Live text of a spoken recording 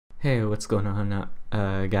Hey, what's going on,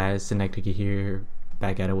 guys? Synectic here,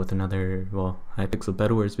 back at it with another, Hypixel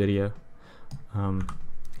Bedwars video.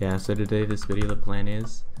 Yeah, so today this video, the plan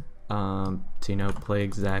is, to, play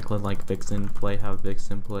exactly like Vixon, play how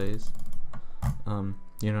Vixon plays, in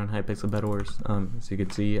Hypixel Bedwars. As you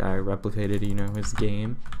can see, I replicated, his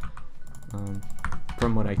game,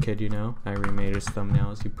 from what I could, I remade his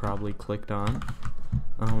thumbnail, as you probably clicked on.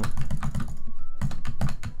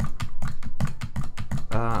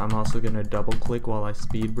 I'm also gonna double click while I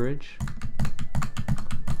speed bridge.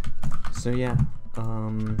 So yeah,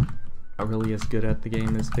 I'm really as good at the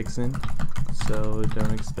game as Vixon, so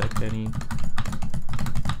don't expect any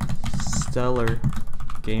stellar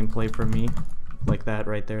gameplay from me. Like that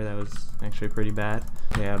right there, that was actually pretty bad.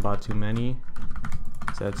 Okay, I bought too many.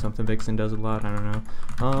 Is that something Vixon does a lot? I don't know.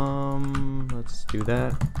 Let's do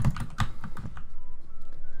that.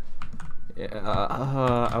 Yeah,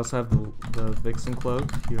 I also have the Vixon cloak.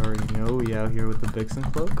 You already know we out here with the Vixon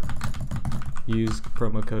cloak. Use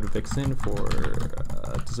promo code Vixon for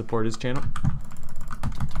to support his channel.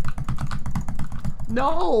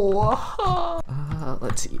 No.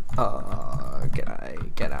 Let's see.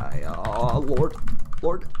 Can I? Oh, Lord.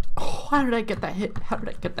 Oh, how did I get that hit? I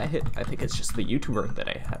think it's just the YouTuber that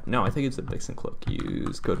I have. No, I think it's the Vixon cloak.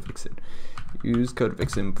 Use code Vixon. Use code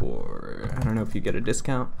Vixon for, I don't know if you get a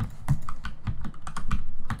discount.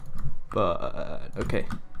 But, okay,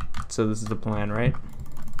 so this is the plan, right?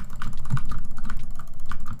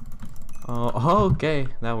 Oh, okay,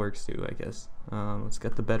 that works too, I guess. Let's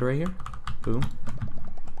get the bed right here. Boom.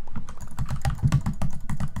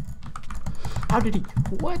 How did he,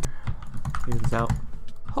 what? Figure this out.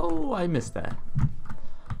 Oh, I missed that.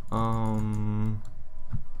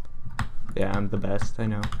 Yeah, I'm the best, I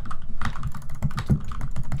know.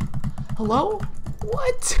 Hello?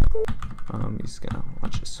 What? He's gonna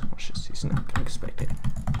watch this, he's not gonna expect it.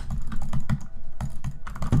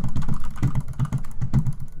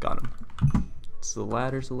 Got him. It's the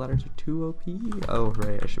ladders are too OP. Oh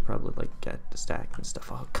right, I should probably like get the stack and stuff.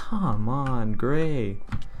 Oh come on, Gray.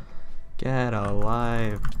 Get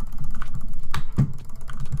alive.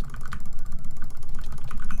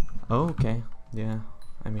 Oh, okay, yeah.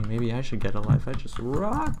 I mean maybe I should get alive. I just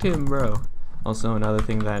rocked him, bro. Also another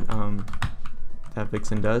thing that that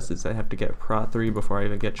Vixon does is I have to get Prot 3 before I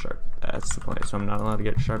even get Sharp. That's the point. So I'm not allowed to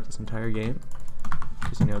get Sharp this entire game.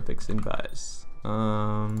 Because Vixon buys.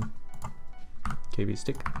 KB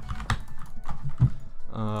stick.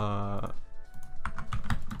 Prot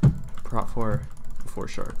 4 before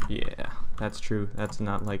Sharp. Yeah, that's true. That's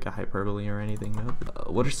not like a hyperbole or anything, no.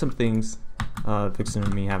 What are some things Vixon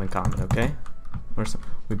and me have in common, okay?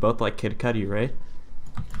 We both like Kid Cudi, right?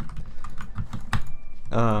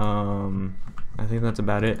 I think that's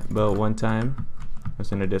about it. But one time I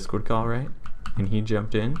was in a Discord call, right? And he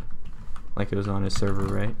jumped in like it was on his server,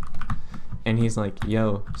 right? And he's like,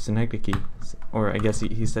 yo, Synectic, or I guess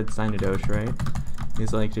he said Synadosh, right?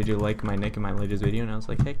 He's like, did you like my nick in my latest video? And I was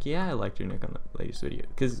like, heck yeah, I liked your nick on the latest video.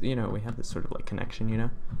 Because, we have this sort of like connection,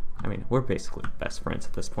 I mean, we're basically best friends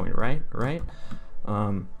at this point, right?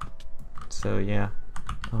 So yeah.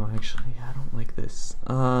 Oh, actually, I don't like this.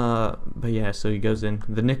 But yeah, so he goes in.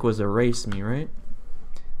 The nick was erase me, right?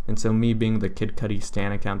 And so me being the Kid Cudi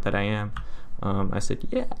stan account that I am, I said,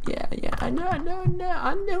 yeah, I know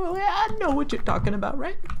what you're talking about,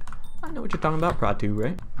 right? I know what you're talking about, Prot 2,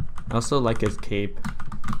 right? I also like his cape,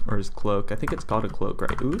 or his cloak. I think it's called a cloak,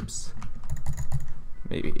 right? Oops.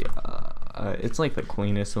 Maybe, it's like the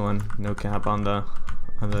cleanest one. No cap on the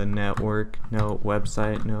network, no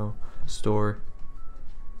website, no store.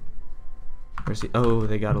 Where's he? Oh,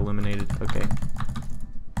 they got eliminated. Okay.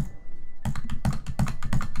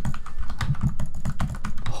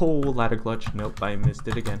 Oh, ladder clutch. Nope, I missed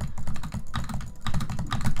it again.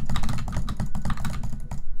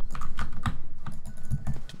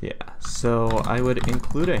 Yeah, so I would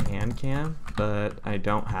include a hand cam, but I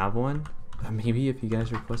don't have one. But maybe if you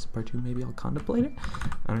guys request part 2, maybe I'll contemplate it.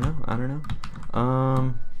 I don't know.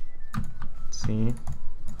 Let's see.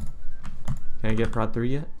 Can I get Prot 3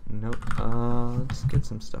 yet? Nope. Let's get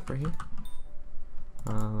some stuff right here.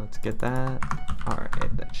 Let's get that.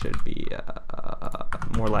 Alright, that should be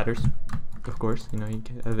more ladders. Of course,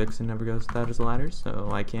 a Vixon never goes without his ladders,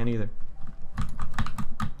 so I can't either.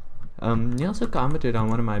 He also commented on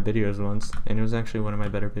one of my videos once, and it was actually one of my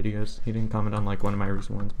better videos. He didn't comment on like one of my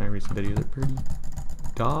recent ones. My recent videos are pretty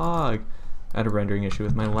dog. I had a rendering issue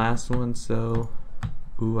with my last one, so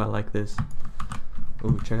ooh, I like this.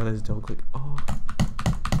 Ooh, check out this double click.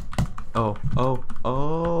 Oh.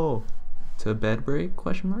 To bed break,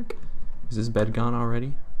 question mark? Is this bed gone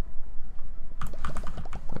already?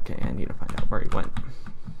 Okay, I need to find out where he went.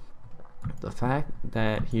 the fact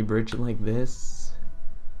that he bridged like this,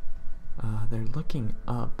 they're looking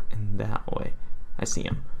up in that way. I see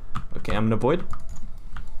him. Okay, I'm gonna avoid.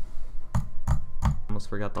 Almost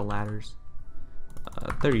forgot the ladders.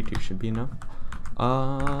 32 should be enough.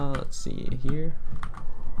 Let's see here.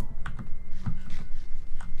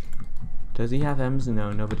 Does he have M's?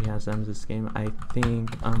 No, nobody has M's this game, I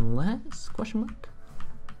think, unless, question mark?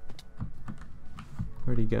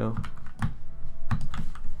 Where'd he go?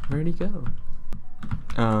 Where'd he go?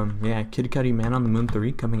 Yeah, Kid Cudi Man on the Moon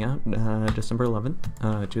 3 coming out December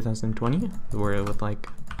 11th, 2020. We're with like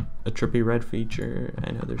a trippy red feature.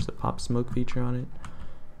 I know there's a pop smoke feature on it.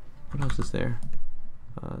 What else is there?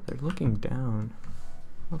 They're looking down.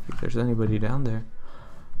 I don't think there's anybody down there.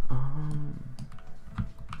 I'm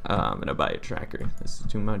gonna buy a tracker. This is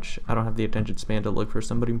too much. I don't have the attention span to look for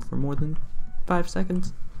somebody for more than 5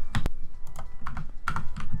 seconds.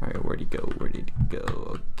 Alright, where'd he go? Where did he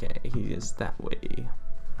go? Okay, he is that way.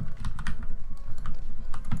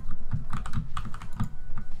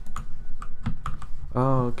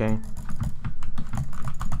 Oh, okay.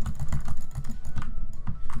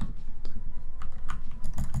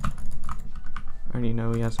 I already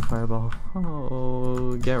know he has a fireball.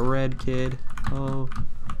 Oh, get red, kid. Oh.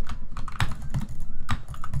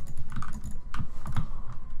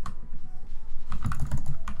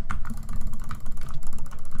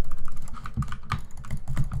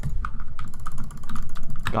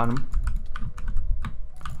 Got him.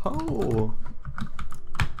 Oh.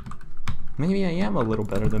 Maybe I am a little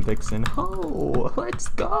better than Vixon. Oh, let's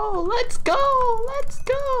go, let's go, let's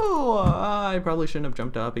go. I probably shouldn't have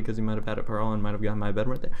jumped out because he might have had a pearl and might have gotten my bed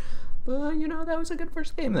right there. But you know, that was a good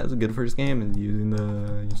first game. That was a good first game, and using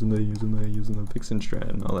the Vixen strat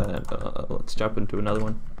and all that. Let's jump into another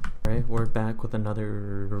one. All right, we're back with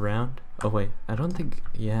another round. Oh wait, I don't think.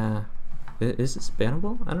 Yeah, is this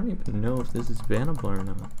bannable? I don't even know if this is bannable or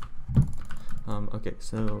not. Okay,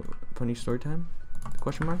 so funny story time.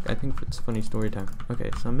 Question mark? I think it's funny story time.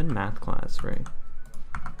 Okay, so I'm in math class, right?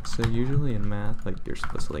 So usually in math, like, you're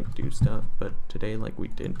supposed to like do stuff, but today, like, we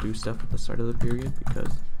didn't do stuff at the start of the period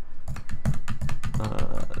because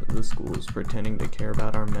the school is pretending to care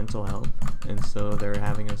about our mental health, and so they're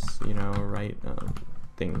having us, you know, write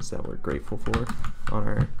things that we're grateful for on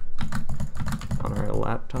our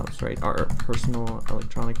laptops, right? Our personal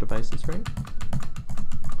electronic devices, right?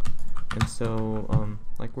 And so,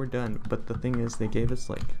 like, we're done, but the thing is, they gave us,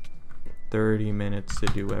 like, 30 minutes to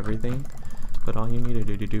do everything, but all you needed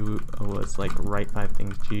to do was, like, write 5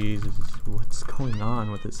 things. Jesus, what's going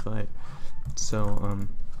on with this fight? So,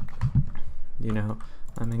 you know,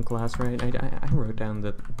 I'm in class, right? I wrote down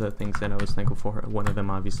the things that I was thankful for, one of them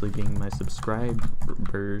obviously being my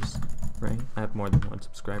subscribers, right? I have more than 1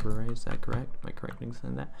 subscriber, right? Is that correct? Am I correct in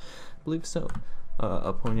saying that? I believe so.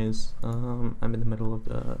 A point is, I'm in the middle of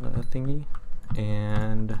the thingy,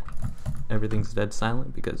 and everything's dead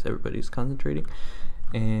silent because everybody's concentrating,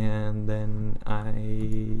 and then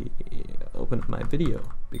I opened up my video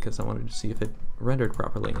because I wanted to see if it rendered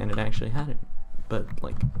properly, and it actually hadn't. But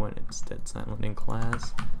like when it's dead silent in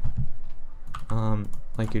class,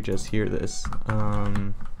 like you just hear this,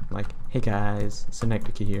 like, hey guys,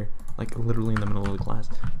 Synecdoche here, like literally in the middle of the class.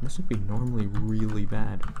 This would be normally really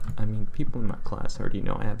bad. I mean, people in my class already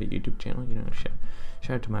know I have a YouTube channel, you know.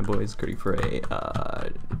 Shout out to my boys, Curdy Frey,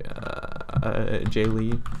 Jay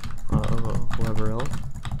Lee, whoever else.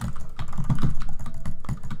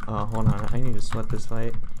 Hold on, I need to sweat this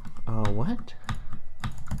fight. What?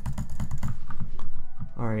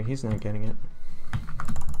 Alright, he's not getting it.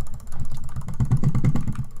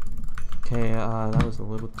 Okay, that was a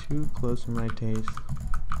little too close for my taste.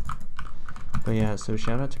 But yeah, so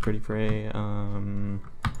shout out to Pretty Frey.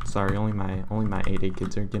 Sorry, only my 8A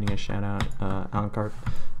kids are getting a shout out. Alan Carp.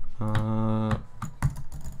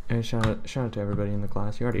 And shout out to everybody in the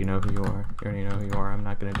class. You already know who you are. I'm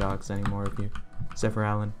not gonna dox any more of you, except for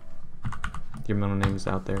Alan. Your middle name's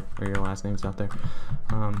out there, or your last name's out there.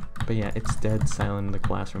 But yeah, it's dead silent in the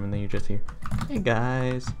classroom, and then you just hear, hey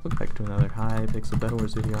guys, welcome back to another Hypixel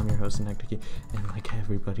Bedwars video. I'm your host, Synecdoche, and like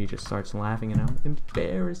everybody just starts laughing, and I'm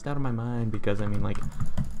embarrassed out of my mind because I mean,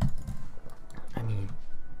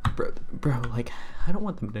 bro, like, I don't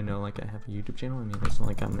want them to know like I have a YouTube channel. I mean, it's not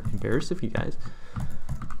like I'm embarrassed of you guys,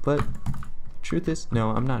 but truth is,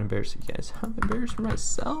 no, I'm not embarrassed of you guys. I'm embarrassed for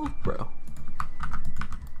myself, bro.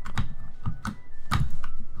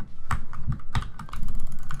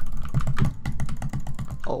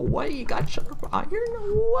 Oh, what? You got sharp iron?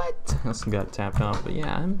 What? I also got tapped off, but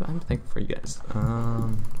yeah, I'm thankful for you guys.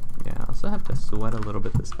 Yeah, I also have to sweat a little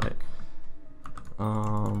bit this fight.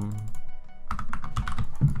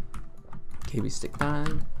 KB stick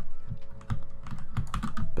time.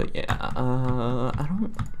 But yeah, I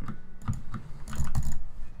don't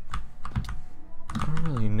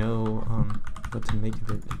really know what to make of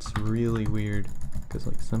it. It's really weird because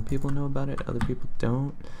like some people know about it, other people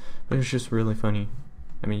don't. But it's just really funny.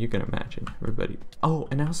 I mean, you can imagine everybody. Oh,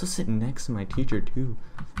 and I also sit next to my teacher too.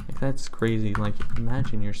 Like that's crazy. Like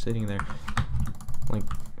imagine you're sitting there. Like,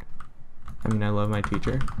 I mean, I love my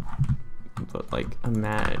teacher, but like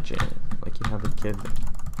imagine like you have a kid that,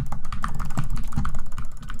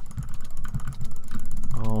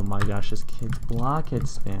 oh my gosh, this kid's blockhead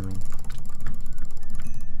spamming.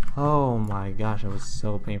 Oh my gosh, that was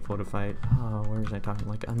so painful to fight. Oh, where was I talking?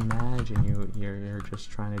 Like, imagine you're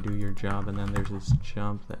just trying to do your job, and then there's this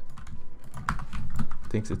jump that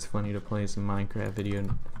thinks it's funny to play some Minecraft video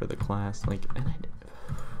for the class. Like, and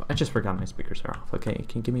I just forgot my speakers are off. Okay,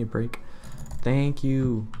 can you give me a break? Thank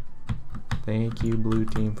you, blue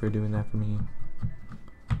team, for doing that for me.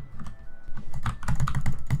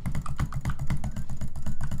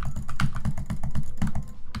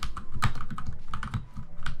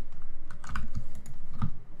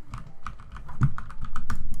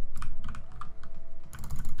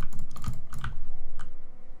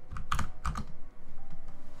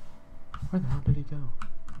 Where the hell did he go?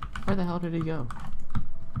 Where the hell did he go?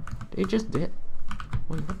 He just did.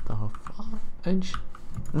 Wait, what the fudge?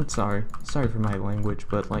 I'm sorry for my language,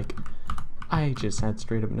 but like, I just had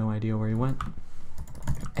straight up no idea where he went.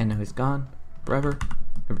 And now he's gone, forever,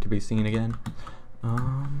 never to be seen again.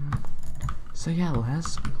 So yeah,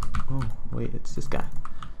 oh wait, it's this guy.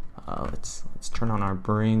 Let's turn on our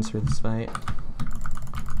brains for this fight.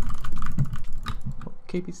 Oh,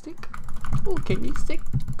 KB stick. Oh, KB stick.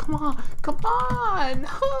 Come on.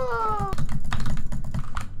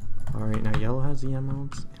 Alright, now yellow has the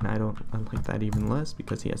emeralds, and I like that even less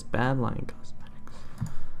because he has Badlion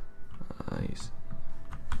cosmetics.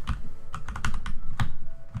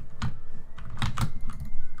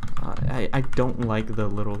 I don't like the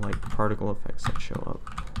little like particle effects that show up.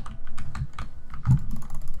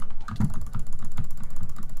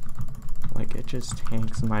 Like it just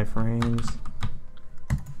tanks my frames.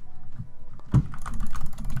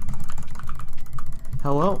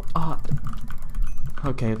 Hello?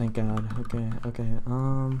 Okay, thank God. Okay.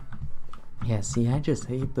 Yeah, see, I just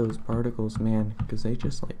hate those particles, man, because they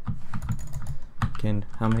just, like,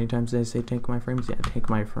 how many times did I say take my frames? Yeah, take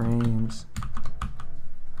my frames.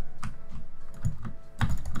 I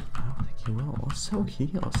don't think he will. Also,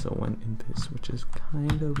 he also went in this, which is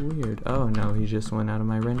kind of weird. Oh, no, he just went out of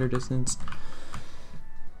my render distance.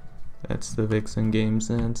 That's the Vixon game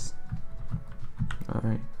sense.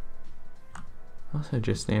 Alright. Also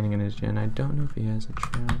just standing in his gen. I don't know if he has a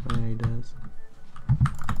trap. Oh, yeah, he does.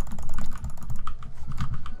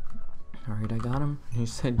 Alright, I got him. He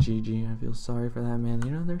said GG. I feel sorry for that, man.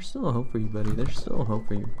 You know, there's still hope for you, buddy. There's still hope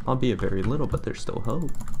for you. Albeit very little, but there's still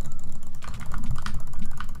hope.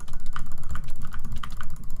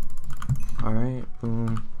 Alright,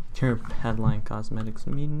 boom. Your Badlion cosmetics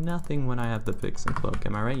mean nothing when I have the Vixon cloak.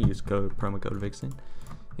 Am I right? Use promo code Vixon.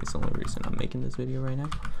 It's the only reason I'm making this video right now.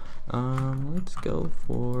 Let's go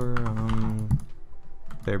for,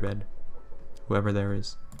 their bed. Whoever there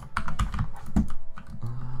is.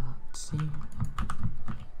 Let's see.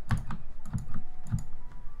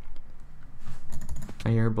 I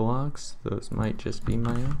hear blocks. Those might just be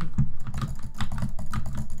my own.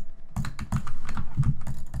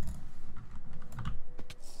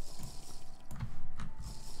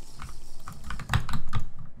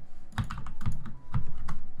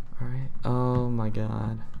 Alright. Oh my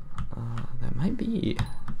god. That might be.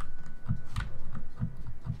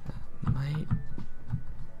 That might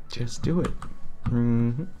just do it.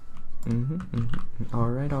 Alright.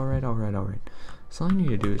 So all I need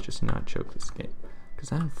to do is just not choke this game.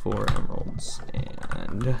 Because I have 4 emeralds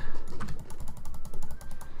and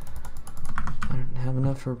I don't have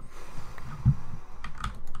enough for.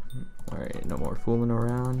 Alright, no more fooling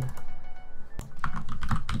around.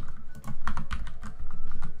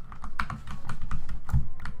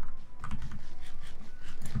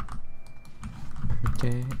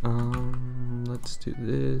 Okay, let's do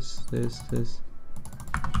this.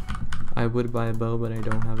 I would buy a bow, but I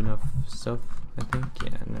don't have enough stuff, I think.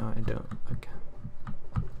 Yeah, no, I don't. Okay.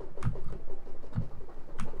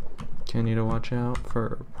 Okay, I need to watch out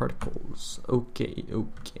for particles. Okay.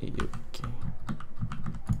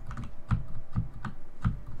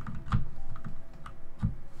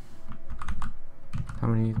 How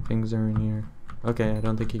many things are in here? Okay, I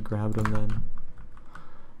don't think he grabbed them then.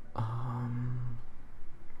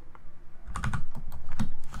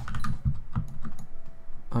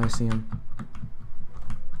 Oh, I see him.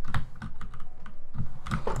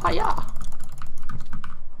 Hiya!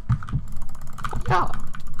 Yeah.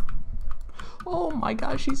 Oh my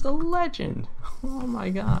gosh, he's a legend. Oh my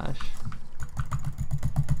gosh.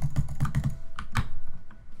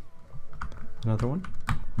 Another one.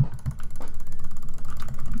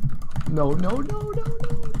 No, no, no, no,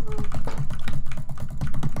 no, no.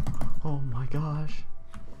 Oh my gosh.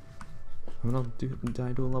 I'm gonna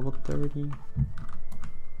die to a level 30.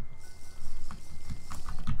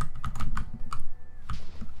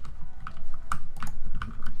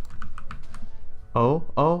 Oh,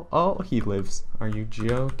 oh, oh, he lives. Are you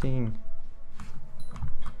joking?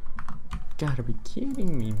 Gotta be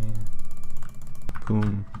kidding me, man.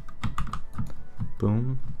 Boom.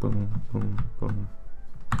 Boom, boom, boom, boom.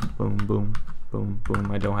 Boom, boom, boom,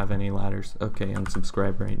 boom. I don't have any ladders. Okay,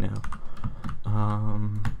 unsubscribe right now.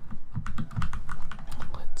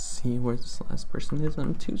 Let's see where this last person is.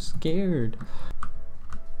 I'm too scared.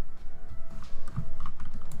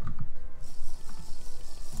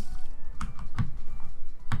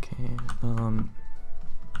 Okay,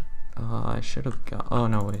 I should have got, oh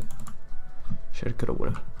no, wait. Shoulda, coulda,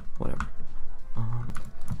 woulda, whatever.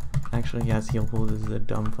 Actually, yes, heal pool is a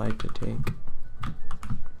dumb fight to take.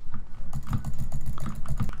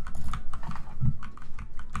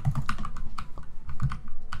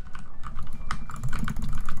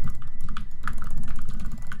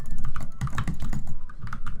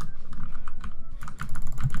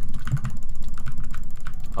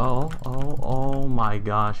 Oh my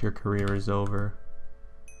gosh, your career is over.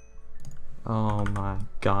 Oh my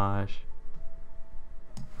gosh.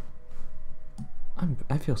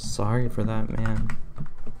 I feel sorry for that, man.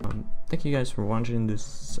 Thank you guys for watching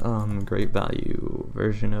this great value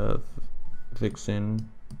version of Vixon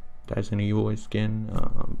as an evil skin.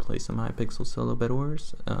 Play some Hypixel Solo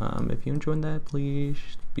Bedwars. If you enjoyed that, please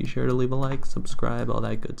be sure to leave a like, subscribe, all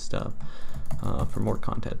that good stuff for more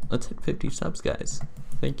content. Let's hit 50 subs, guys.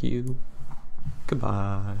 Thank you.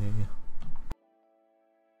 Goodbye.